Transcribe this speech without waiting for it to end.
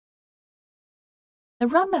The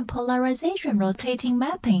Raman Polarization Rotating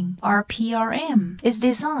Mapping, or PRM, is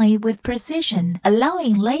designed with precision,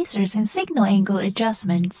 allowing lasers and signal angle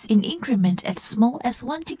adjustments in increments as small as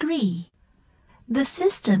 1 degree. The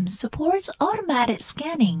system supports automatic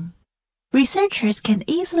scanning. Researchers can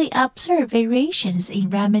easily observe variations in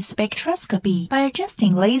Raman spectroscopy by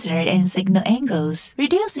adjusting laser and signal angles,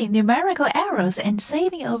 reducing numerical errors and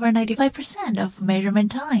saving over 95% of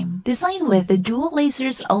measurement time. Designed with the dual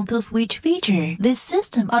lasers auto switch feature, this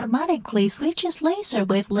system automatically switches laser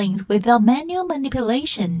wavelengths without manual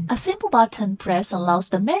manipulation. A simple button press allows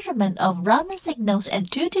the measurement of Raman signals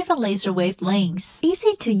at 2 different laser wavelengths,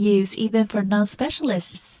 easy to use even for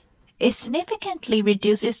non-specialists. It significantly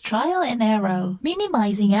reduces trial and error,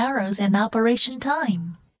 minimizing errors and operation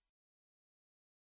time.